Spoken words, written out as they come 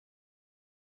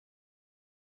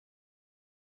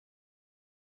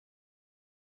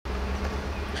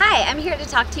Hi, I'm here to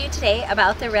talk to you today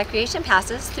about the recreation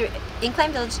passes through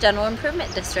Incline Village General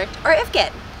Improvement District, or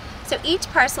IVGID. So each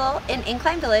parcel in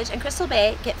Incline Village and Crystal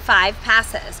Bay get 5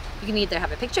 passes. You can either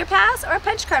have a picture pass or a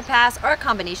punch card pass or a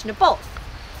combination of both.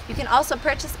 You can also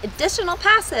purchase additional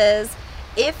passes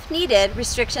if needed.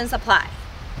 Restrictions apply.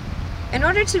 In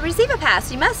order to receive a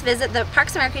pass, you must visit the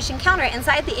Parks and Recreation counter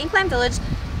inside the Incline Village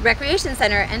Recreation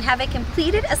Center and have a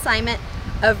completed assignment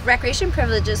of recreation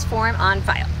privileges form on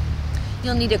file.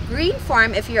 You'll need a green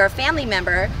form if you're a family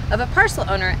member of a parcel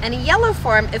owner and a yellow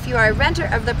form if you are a renter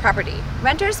of the property.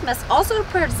 Renters must also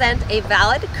present a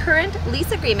valid current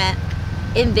lease agreement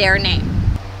in their name.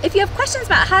 If you have questions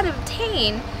about how to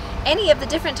obtain any of the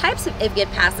different types of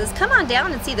IVGID passes, come on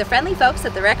down and see the friendly folks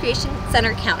at the Recreation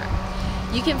Center counter.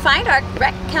 You can find our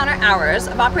rec counter hours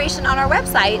of operation on our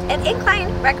website at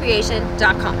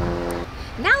inclinerecreation.com.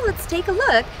 Now let's take a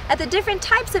look at the different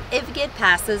types of IVGID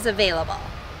passes available.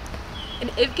 An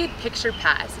IVGID picture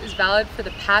pass is valid for the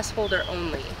pass holder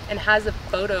only and has a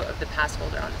photo of the pass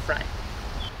holder on the front.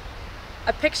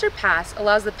 A picture pass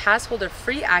allows the pass holder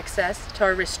free access to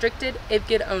our restricted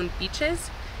IVGID-owned beaches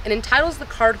and entitles the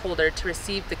card holder to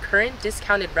receive the current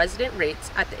discounted resident rates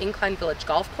at the Incline Village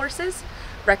golf courses,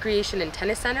 recreation and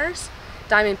tennis centers,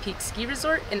 Diamond Peak Ski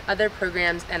Resort, and other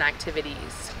programs and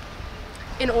activities.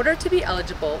 In order to be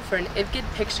eligible for an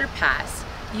IVGID picture pass,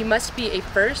 you must be a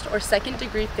first or second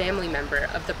degree family member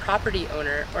of the property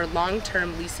owner or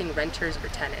long-term leasing renters or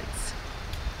tenants.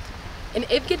 An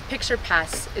IVGID picture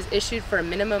pass is issued for a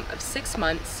minimum of 6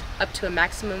 months up to a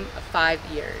maximum of 5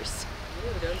 years.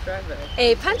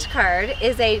 A punch card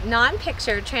is a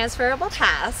non-picture transferable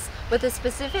pass with a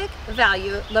specific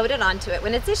value loaded onto it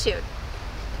when it's issued.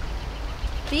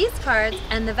 These cards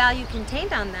and the value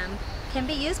contained on them can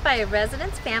be used by a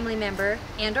resident's family member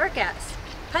and/or guest.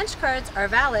 Punch cards are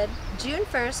valid June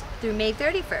 1st through May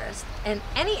 31st, and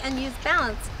any unused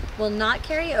balance will not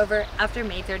carry over after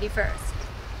May 31st.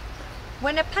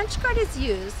 When a punch card is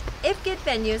used, IVGID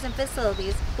venues and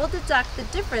facilities will deduct the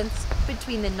difference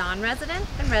between the non-resident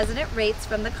and resident rates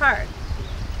from the card.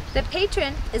 The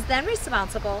patron is then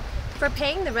responsible for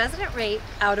paying the resident rate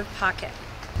out of pocket.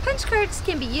 Punch cards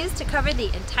can be used to cover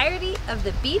the entirety of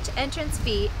the beach entrance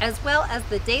fee as well as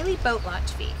the daily boat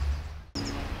launch fee.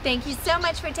 Thank you so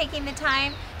much for taking the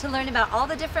time to learn about all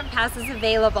the different passes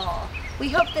available. We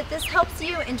hope that this helps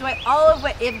you enjoy all of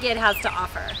what IVGID has to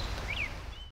offer.